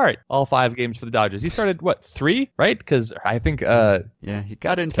start all 5 games for the Dodgers. He started, 3, right? Because I think... he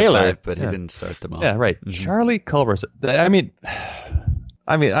got into Taylor, 5, but he didn't start them all. Yeah, right. Mm-hmm. Charlie Culberson. I mean,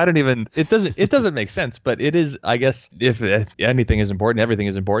 I don't even, it doesn't make sense, but it is, I guess, if anything is important, everything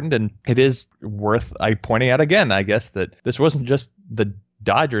is important. And it is worth pointing out again, I guess, that this wasn't just the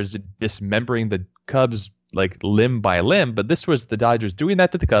Dodgers dismembering the Cubs like limb by limb, but this was the Dodgers doing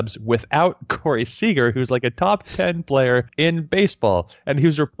that to the Cubs without Corey Seager, who's like a top 10 player in baseball, and he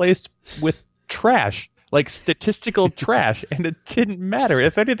was replaced with trash. Like statistical trash, and it didn't matter.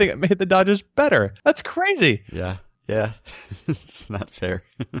 If anything, it made the Dodgers better. That's crazy. Yeah. It's not fair.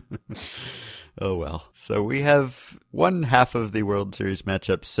 Oh, well. So we have one half of the World Series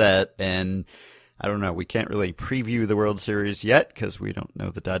matchup set, and I don't know. We can't really preview the World Series yet because we don't know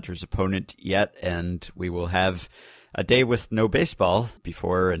the Dodgers' opponent yet, and we will have a day with no baseball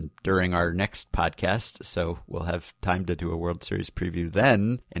before and during our next podcast, so we'll have time to do a World Series preview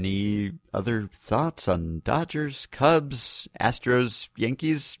then. Any other thoughts on Dodgers, Cubs, Astros,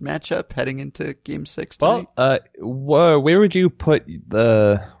 Yankees matchup heading into Game 6 tonight? Well, where would you put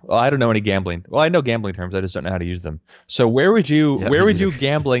I don't know any gambling. Well, I know gambling terms, I just don't know how to use them. So where would you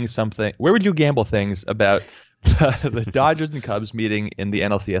gamble things about the Dodgers and Cubs meeting in the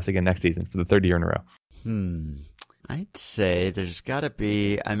NLCS again next season for the 3rd year in a row? I'd say there's got to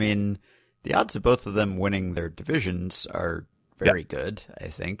be, the odds of both of them winning their divisions are very good, I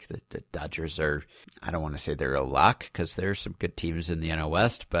think. The Dodgers are, I don't want to say they're a lock because there's some good teams in the NL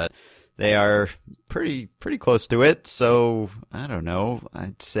West, but they are pretty close to it. So I don't know.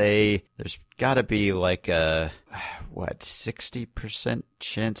 I'd say there's got to be like a 60%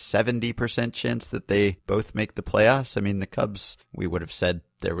 chance, 70% chance that they both make the playoffs. I mean, the Cubs, we would have said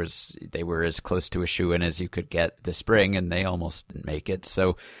they were as close to a shoo-in as you could get this spring, and they almost didn't make it.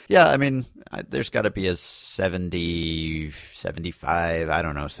 So yeah, I mean, there's got to be a 70, 75, I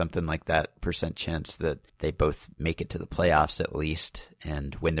don't know, something like that percent chance that they both make it to the playoffs at least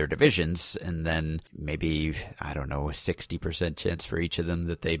and win their divisions, and then maybe, I don't know, a 60% chance for each of them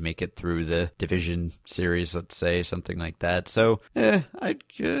that they make it through the division series, let's say, something like that. So I'd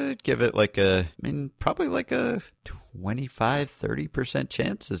give it probably like a 25-30%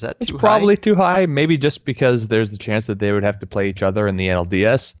 chance. Is that too high? It's probably too high, maybe just because there's the chance that they would have to play each other in the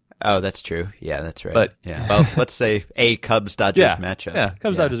NLDS. Oh, that's true. Yeah, that's right. But yeah, well, let's say a Cubs-Dodgers matchup. Yeah,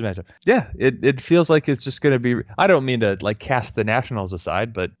 Cubs-Dodgers matchup. Yeah, it feels like it's just going to be. I don't mean to like cast the Nationals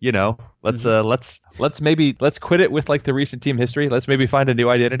aside, but let's quit it with like the recent team history. Let's maybe find a new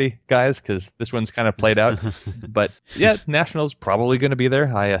identity, guys, because this one's kind of played out. But yeah, Nationals probably going to be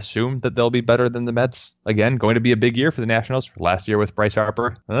there. I assume that they'll be better than the Mets. Again, going to be a big year for the Nationals. Last year with Bryce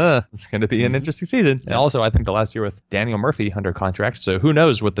Harper, it's going to be an interesting season. And also, I think the last year with Daniel Murphy under contract. So who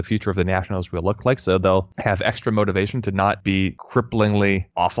knows what the future of the Nationals will look like. So they'll have extra motivation to not be cripplingly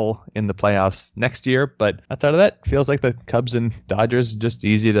awful in the playoffs next year. But outside of that, feels like the Cubs and Dodgers just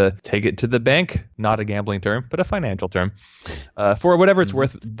easy to take it to the bank. Not a gambling term, but a financial term. For whatever it's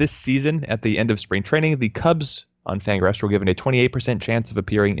worth, this season at the end of spring training, the Cubs on Fangraphs were given a 28% chance of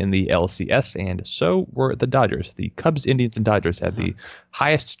appearing in the LCS, and so were the Dodgers. The Cubs, Indians, and Dodgers had the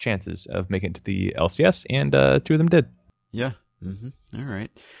highest chances of making it to the LCS, and two of them did. Yeah. All right.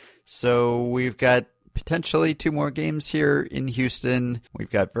 So we've got potentially 2 more games here in Houston.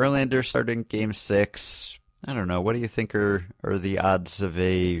 We've got Verlander starting Game 6. I don't know. What do you think are the odds of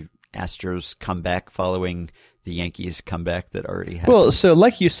a Astros comeback following the Yankees comeback that already happened? Well, so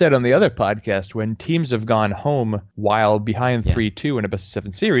like you said on the other podcast, when teams have gone home while behind 3-2 in a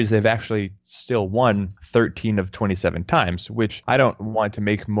best-of-7 series, they've actually still won 13 of 27 times, which I don't want to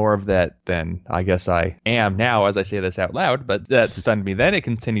make more of that than I guess I am now as I say this out loud, but that stunned me then. It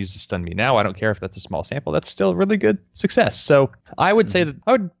continues to stun me now. I don't care if that's a small sample. That's still really good success. So I would say that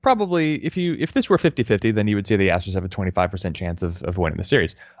I would probably, if this were 50-50, then you would say the Astros have a 25% chance of winning the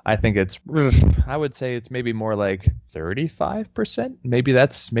series. I think I would say it's maybe more like 35%. Maybe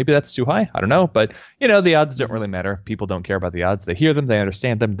that's too high. I don't know. But, the odds don't really matter. People don't care about the odds. They hear them. They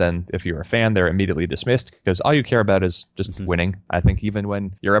understand them. Then if you're a fan, they're immediately dismissed because all you care about is just winning. I think even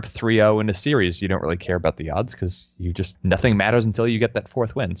when you're up 3-0 in a series, you don't really care about the odds because nothing matters until you get that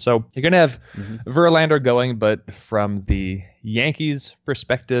 4th win. So you're going to have Verlander going, but from the Yankees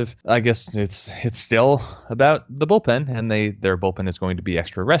perspective, I guess it's still about the bullpen, and their bullpen is going to be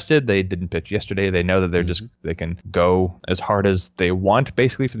extra rested. They didn't pitch yesterday. They know that they can go as hard as they want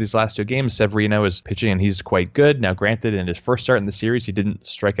basically for these last 2 games. Severino is pitching and he's quite good. Now granted, in his first start in the series, he didn't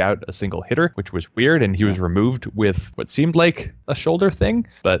strike out a single hitter, which was weird, and he was removed with what seemed like a shoulder thing,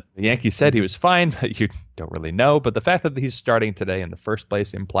 but the Yankees said he was fine. You don't really know, but the fact that he's starting today in the first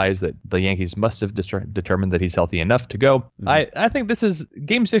place implies that the Yankees must have determined that he's healthy enough to go. I think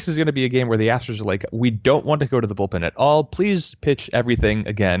Game 6 is going to be a game where the Astros are like, we don't want to go to the bullpen at all. Please pitch everything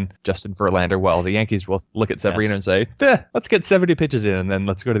again, Justin Verlander. Well, the Yankees will look at Severino and say, let's get 70 pitches in and then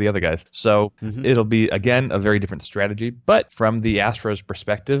let's go to the other guys. So it'll be, again, a very different strategy. But from the Astros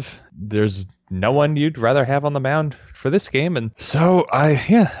perspective, there's no one you'd rather have on the mound for this game. And so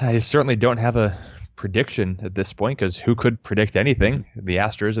I certainly don't have a prediction at this point, because who could predict anything? The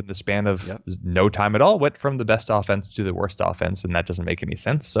Astros in the span of no time at all went from the best offense to the worst offense, and that doesn't make any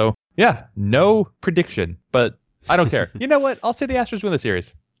sense. So yeah, no prediction, but I don't care. You know what? I'll say the Astros win the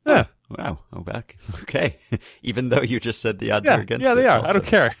series. Yeah. Wow. Oh, back. Okay. Even though you just said the odds are against it. Yeah, they are. Also. I don't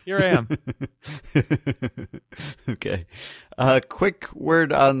care. Here I am. Okay. Quick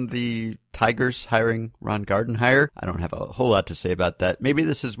word on the Tigers hiring Ron Gardenhire. I don't have a whole lot to say about that. Maybe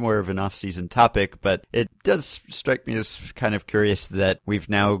this is more of an off-season topic, but it does strike me as kind of curious that we've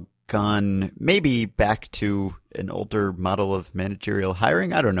now gone maybe back to an older model of managerial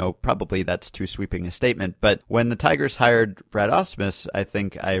hiring. I don't know. Probably that's too sweeping a statement. But when the Tigers hired Brad Ausmus, I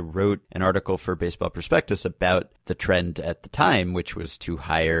think I wrote an article for Baseball Prospectus about the trend at the time, which was to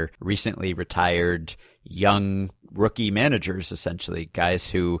hire recently retired young rookie managers, essentially, guys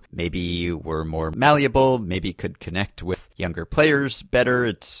who maybe were more malleable, maybe could connect with younger players better.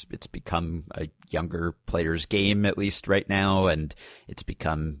 It's become a younger players' game, at least right now, and it's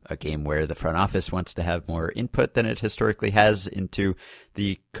become a game where the front office wants to have more input than it historically has into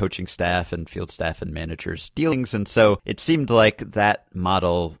the coaching staff and field staff and managers' dealings. And so it seemed like that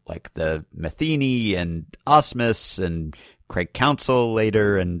model, like the Matheny and Ausmus and Craig Counsell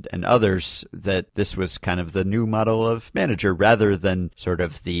later and others, that this was kind of the new model of manager rather than sort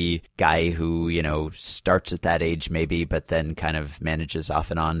of the guy who, you know, starts at that age maybe, but then kind of manages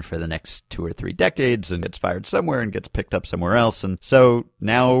off and on for the next 2 or 3 decades and gets fired somewhere and gets picked up somewhere else. And so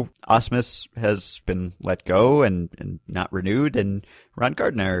now Ausmus has been let go and not renewed, and Ron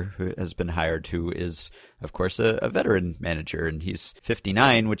Gardenhire, who has been hired, who is, of course, a veteran manager, and he's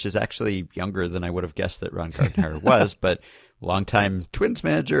 59, which is actually younger than I would have guessed that Ron Gardenhire was, but longtime Twins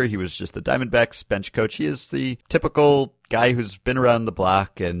manager. He was just the Diamondbacks bench coach. He is the typical guy who's been around the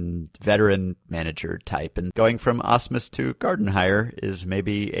block and veteran manager type. And going from Ausmus to Gardenhire is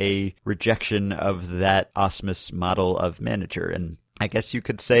maybe a rejection of that Ausmus model of manager. And I guess you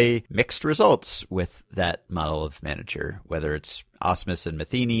could say mixed results with that model of manager, whether it's Ausmus and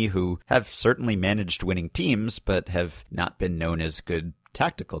Matheny, who have certainly managed winning teams, but have not been known as good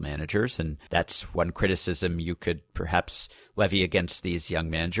tactical managers. And that's one criticism you could perhaps levy against these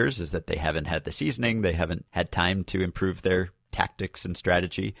young managers, is that they haven't had the seasoning. They haven't had time to improve their tactics and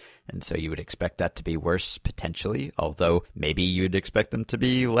strategy. And so you would expect that to be worse potentially, although maybe you'd expect them to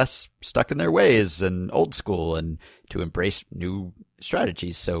be less stuck in their ways and old school and to embrace new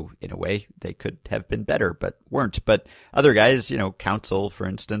strategies. So in a way they could have been better, but weren't. But other guys, you know, Counsell, for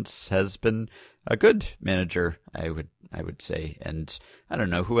instance, has been a good manager, I would say. And I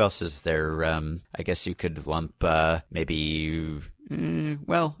don't know, who else is there? I guess you could lump I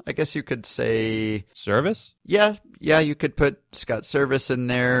guess you could say Service. Yeah, you could put Scott Service in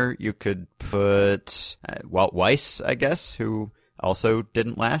there. You could put Walt Weiss, I guess, who also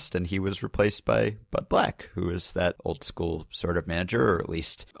didn't last, and he was replaced by Bud Black, who is that old school sort of manager, or at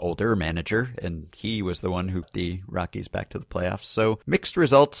least older manager, and he was the one who got the Rockies back to the playoffs. So mixed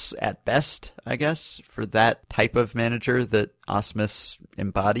results at best, I guess, for that type of manager that Ausmus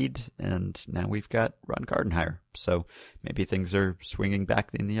embodied, and now we've got Ron Gardenhire. So maybe things are swinging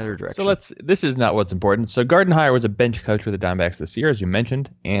back in the other direction. So this is not what's important. So Gardenhire was a bench coach for the Diamondbacks this year, as you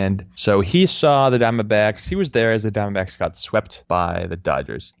mentioned. And so he saw the Diamondbacks. He was there as the Diamondbacks got swept by the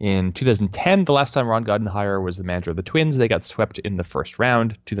Dodgers. In 2010, the last time Ron Gardenhire was the manager of the Twins, they got swept in the first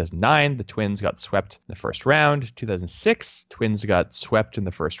round. 2009, the Twins got swept in the first round. 2006, Twins got swept in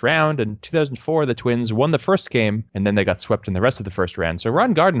the first round. And 2004, the Twins won the first game, and then they got swept in the rest of the first round. So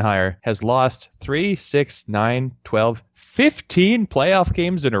Ron Gardenhire has lost 3, 6, 9, 12, 15 playoff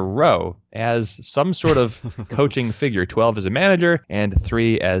games in a row as some sort of coaching figure. 12 as a manager and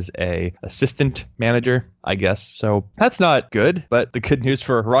 3 as a assistant manager, I guess. So that's not good. But the good news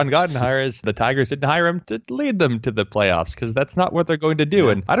for Ron Gardenhire is the Tigers didn't hire him to lead them to the playoffs, because that's not what they're going to do.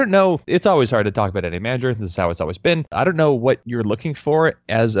 Yeah. And I don't know. It's always hard to talk about any manager. This is how it's always been. I don't know what you're looking for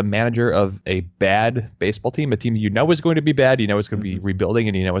as a manager of a bad baseball team, a team you know is going to be bad, you know it's going to be rebuilding,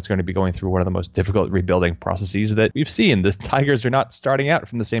 and you know it's going to be going through one of the most difficult rebuilding processes that we've seen. The Tigers are not starting out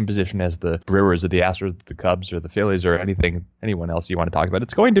from the same position as the Brewers or the Astros, the Cubs or the Phillies or anyone else you want to talk about.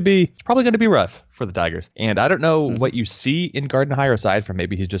 It's probably going to be rough for the Tigers. And I don't know what you see in Gardenhire, aside from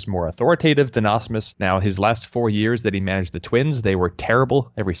maybe he's just more authoritative than Ausmus. Now, his last 4 years that he managed the Twins, they were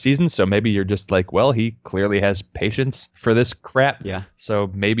terrible every season. So maybe you're just like, well, he clearly has patience for this crap. Yeah.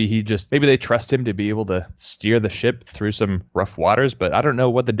 So maybe they trust him to be able to steer the ship through some rough waters, but I don't know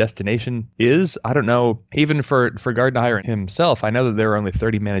what the destination is. I don't know, even for Gardenhire himself, I know that there are only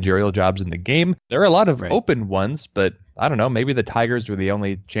 30 managerial jobs in the game. There are a lot of open ones, but I don't know, maybe the Tigers were the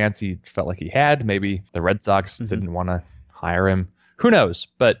only chance he felt like he had. Maybe the Red Sox didn't want to hire him. Who knows?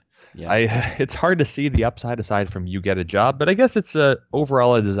 But yeah. It's hard to see the upside aside from you get a job, but I guess it's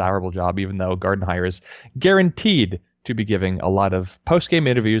overall a desirable job, even though Gardenhire is guaranteed to be giving a lot of post-game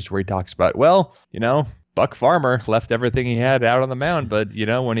interviews where he talks about, well, you know, Buck Farmer left everything he had out on the mound, but, you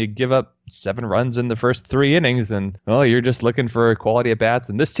know, when you give up 7 runs in the first 3 innings, then, well, you're just looking for quality at bats,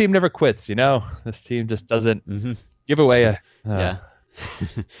 and this team never quits, you know? This team just doesn't give away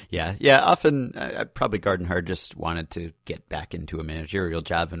Yeah. Often, probably Gardenhire just wanted to get back into a managerial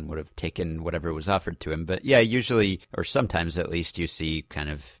job and would have taken whatever was offered to him. But yeah, usually, or sometimes at least, you see kind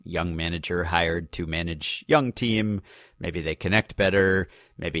of young manager hired to manage young team. Maybe they connect better.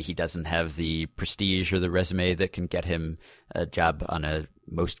 Maybe he doesn't have the prestige or the resume that can get him a job on a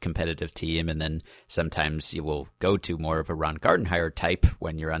most competitive team, and then sometimes you will go to more of a Ron Gardenhire type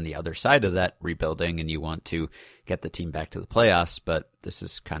when you're on the other side of that rebuilding and you want to get the team back to the playoffs, but this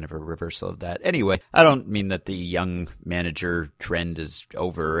is kind of a reversal of that. Anyway, I don't mean that the young manager trend is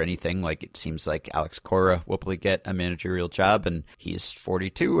over or anything. Like, it seems like Alex Cora will probably get a managerial job, and he's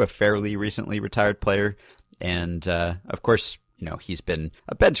 42, a fairly recently retired player. And, of course, you know, he's been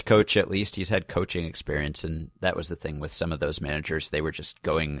a bench coach at least. He's had coaching experience, and that was the thing with some of those managers. They were just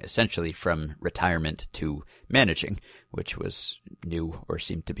going essentially from retirement to managing, which was new or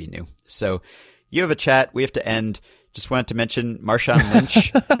seemed to be new. So you have a chat. We have to end. Just wanted to mention Marshawn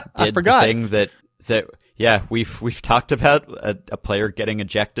Lynch did the thing that yeah, we've talked about a player getting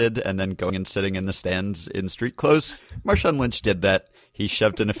ejected and then going and sitting in the stands in street clothes. Marshawn Lynch did that. He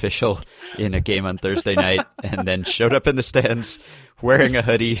shoved an official in a game on Thursday night and then showed up in the stands wearing a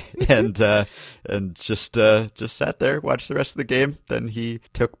hoodie and just sat there, watched the rest of the game. Then he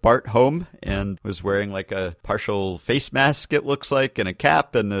took Bart home and was wearing like a partial face mask, it looks like, and a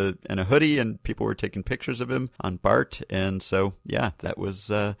cap and a hoodie, and people were taking pictures of him on Bart. And so, yeah, that's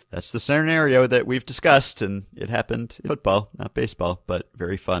the scenario that we've discussed, and it happened in football, not baseball, but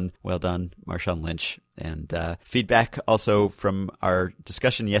very fun. Well done, Marshawn Lynch. And feedback also from our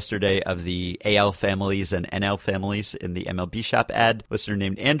discussion yesterday of the AL families and NL families in the MLB Shop ad. Listener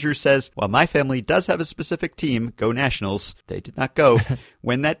named Andrew says, while my family does have a specific team, go Nationals, they did not go.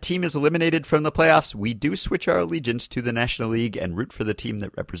 When that team is eliminated from the playoffs, we do switch our allegiance to the National League and root for the team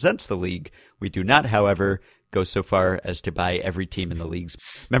that represents the league. We do not, however, go so far as to buy every team in the league's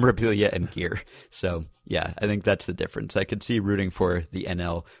memorabilia and gear. So, yeah, I think that's the difference. I could see rooting for the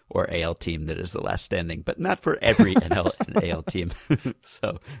NL or AL team that is the last standing, but not for every NL and AL team.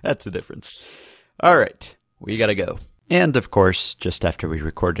 So that's the difference. All right, we got to go. And, of course, just after we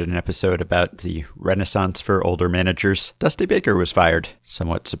recorded an episode about the renaissance for older managers, Dusty Baker was fired.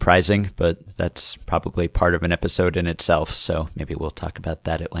 Somewhat surprising, but that's probably part of an episode in itself, so maybe we'll talk about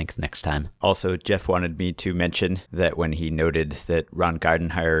that at length next time. Also, Jeff wanted me to mention that when he noted that Ron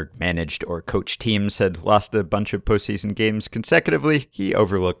Gardenhire managed or coached teams had lost a bunch of postseason games consecutively, he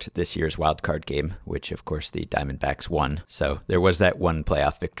overlooked this year's wildcard game, which, of course, the Diamondbacks won. So there was that one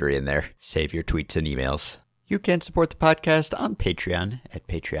playoff victory in there. Save your tweets and emails. You can support the podcast on Patreon at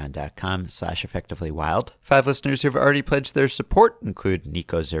patreon.com/effectivelywild. 5 listeners who have already pledged their support include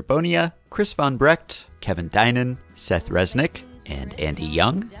Nico Zerbonia, Chris Von Brecht, Kevin Dynan, Seth Resnick, and Andy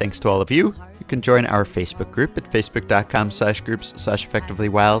Young. Thanks to all of you. You can join our Facebook group at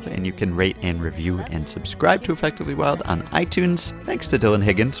facebook.com/groups/effectivelywild, and you can rate and review and subscribe to Effectively Wild on iTunes. Thanks to Dylan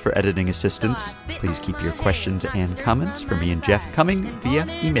Higgins for editing assistance. Please keep your questions and comments for me and Jeff coming via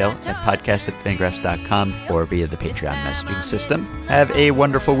email at podcast@fangraphs.com or via the Patreon messaging system. Have a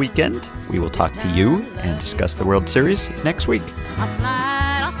wonderful weekend. We will talk to you and discuss the World Series next week. I'll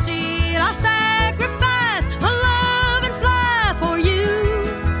slide, I'll steal, I'll sacrifice, I'll love and fly for you.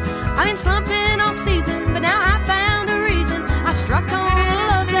 I've been slumping all season, but now I found a reason. I struck on a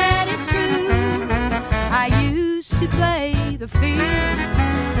love that is true. I used to play the field,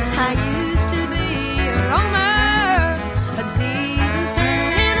 I used to be a roamer, but the season's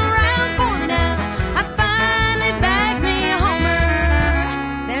turning around for me now. I finally bagged me a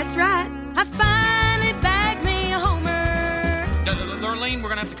homer. That's right, I finally bagged me a homer. Lurleen, we're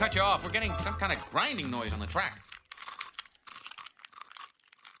gonna have to cut you off. We're getting some kind of grinding noise on the track.